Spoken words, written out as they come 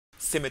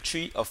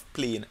symmetry of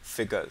plane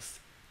figures,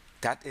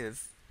 that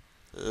is,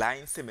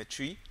 line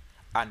symmetry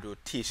and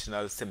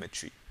rotational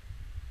symmetry.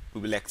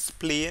 We will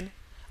explain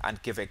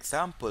and give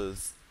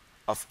examples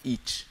of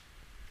each.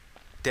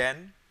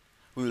 Then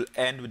we will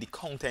end with the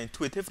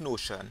counterintuitive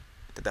notion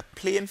that a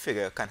plane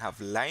figure can have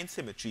line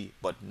symmetry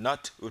but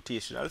not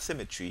rotational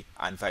symmetry,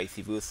 and vice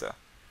versa.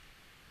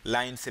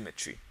 Line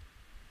symmetry.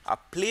 A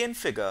plane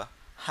figure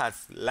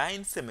has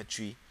line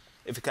symmetry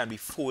if it can be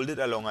folded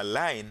along a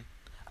line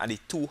and the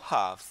two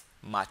halves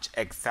match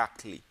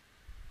exactly.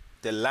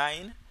 The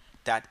line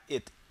that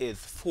it is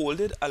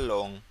folded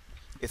along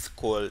is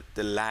called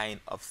the line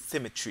of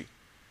symmetry.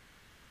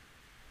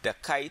 The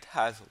kite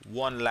has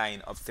one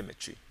line of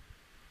symmetry.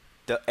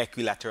 The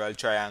equilateral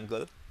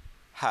triangle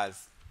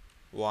has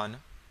 1,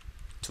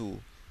 2,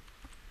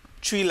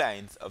 3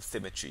 lines of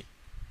symmetry.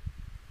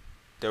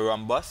 The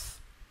rhombus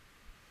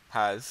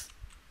has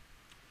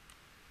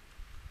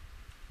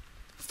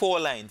 4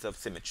 lines of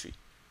symmetry.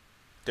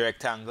 The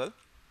rectangle,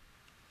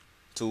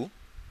 2.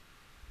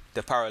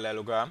 The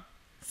parallelogram,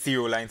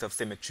 0 lines of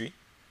symmetry.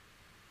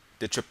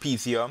 The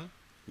trapezium,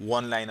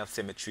 1 line of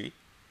symmetry.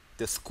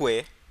 The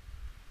square,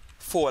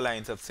 4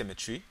 lines of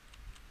symmetry.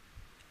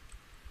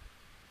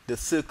 The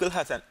circle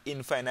has an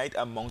infinite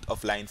amount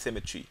of line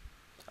symmetry.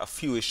 A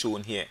few is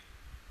shown here.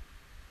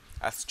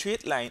 A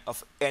straight line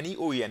of any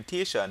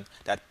orientation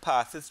that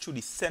passes through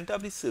the center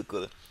of the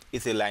circle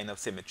is a line of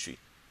symmetry.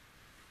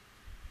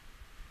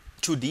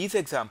 Through these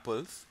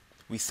examples,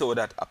 we saw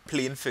that a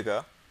plane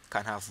figure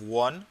can have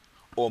one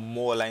or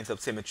more lines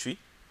of symmetry.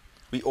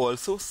 We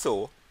also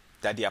saw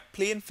that there are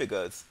plane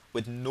figures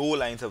with no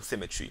lines of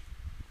symmetry.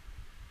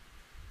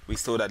 We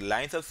saw that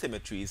lines of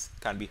symmetries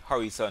can be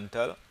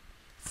horizontal,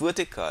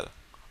 vertical,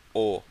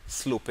 or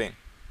sloping.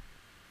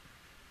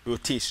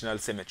 Rotational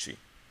symmetry.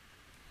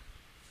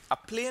 A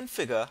plane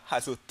figure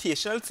has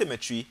rotational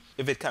symmetry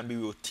if it can be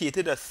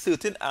rotated a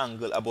certain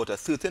angle about a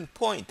certain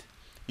point,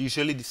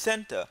 usually the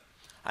center,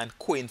 and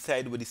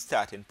coincide with the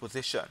starting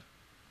position.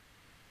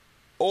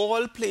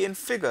 All plane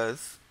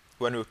figures,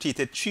 when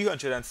rotated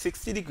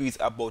 360 degrees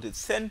about its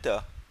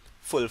center,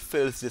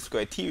 fulfills this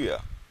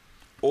criteria.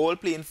 All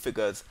plane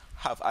figures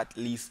have at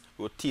least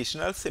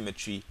rotational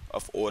symmetry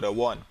of order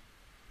 1.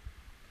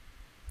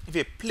 If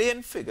a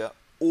plane figure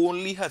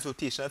only has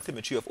rotational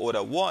symmetry of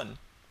order 1,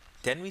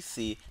 then we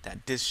say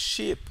that this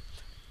shape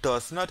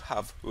does not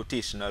have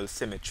rotational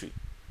symmetry.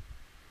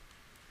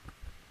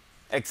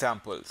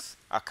 Examples: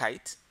 a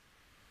kite.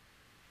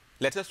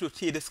 Let us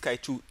rotate this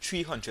kite to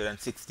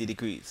 360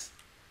 degrees.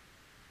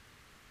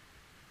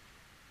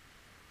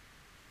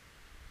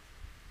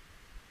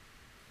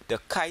 The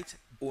kite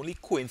only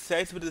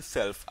coincides with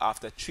itself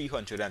after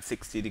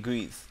 360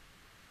 degrees.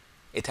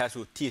 It has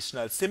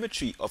rotational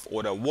symmetry of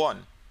order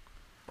 1,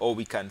 or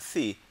we can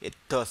say it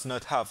does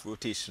not have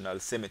rotational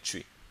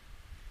symmetry.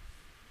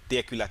 The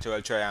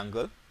equilateral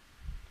triangle,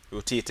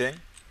 rotating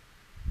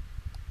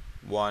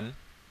 1,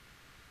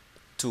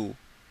 2,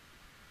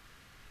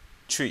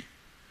 3.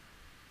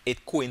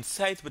 It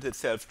coincides with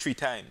itself 3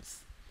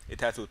 times.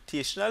 It has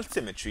rotational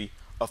symmetry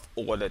of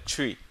order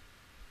 3.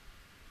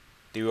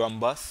 The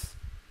rhombus,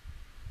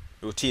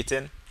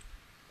 rotating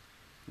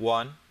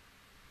 1,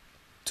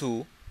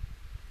 2,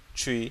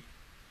 3,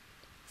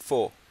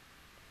 4.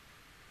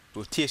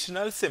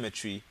 Rotational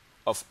symmetry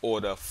of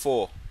order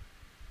 4.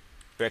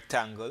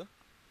 Rectangle,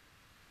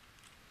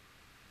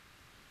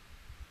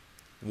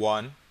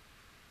 1,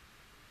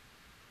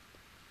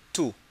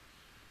 2.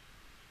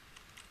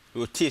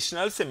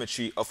 Rotational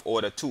symmetry of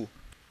order 2.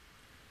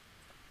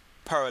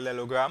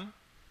 Parallelogram,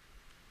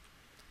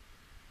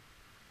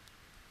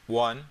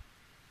 1,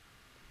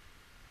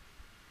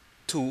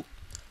 2.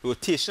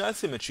 Rotational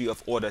symmetry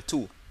of order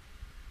 2.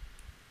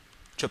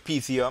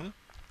 Trapezium,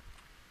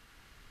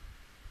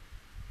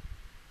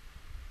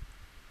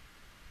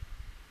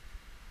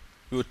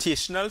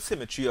 rotational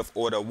symmetry of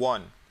order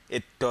 1.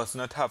 It does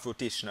not have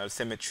rotational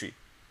symmetry.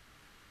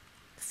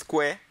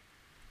 Square,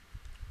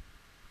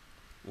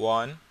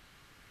 1,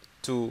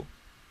 2,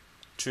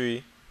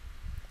 3,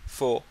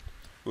 4.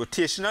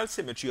 Rotational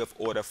symmetry of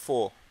order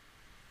 4.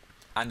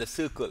 And the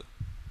circle.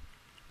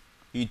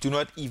 You do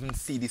not even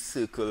see the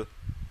circle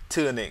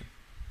turning.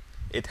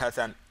 It has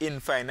an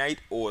infinite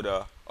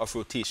order of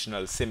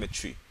rotational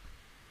symmetry.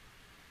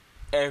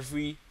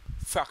 Every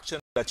fraction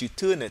that you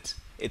turn it,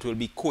 it will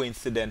be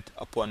coincident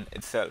upon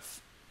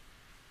itself.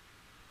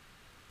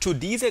 Through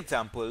these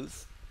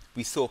examples,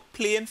 we saw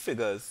plane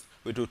figures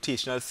with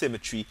rotational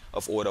symmetry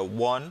of order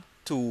 1,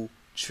 2,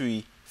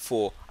 3,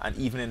 4, and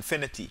even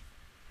infinity.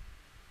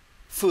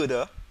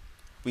 Further,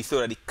 we saw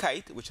that the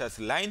kite, which has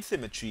line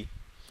symmetry,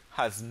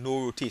 has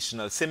no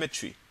rotational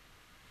symmetry.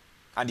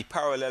 And the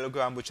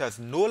parallelogram, which has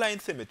no line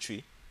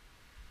symmetry,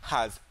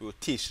 has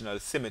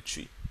rotational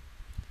symmetry.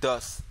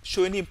 Thus,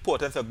 showing the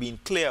importance of being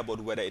clear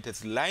about whether it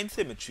is line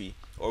symmetry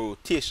or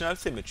rotational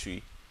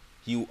symmetry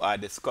you are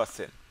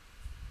discussing.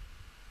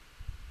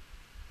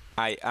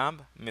 I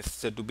am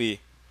Mr. Dube.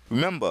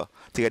 Remember,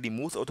 to get the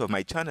most out of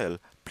my channel,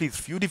 please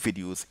view the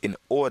videos in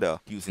order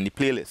using the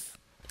playlist.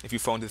 If you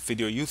found this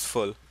video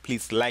useful,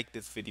 please like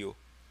this video.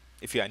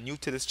 If you are new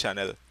to this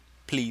channel,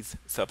 please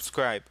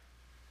subscribe.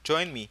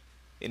 Join me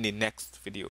in the next video.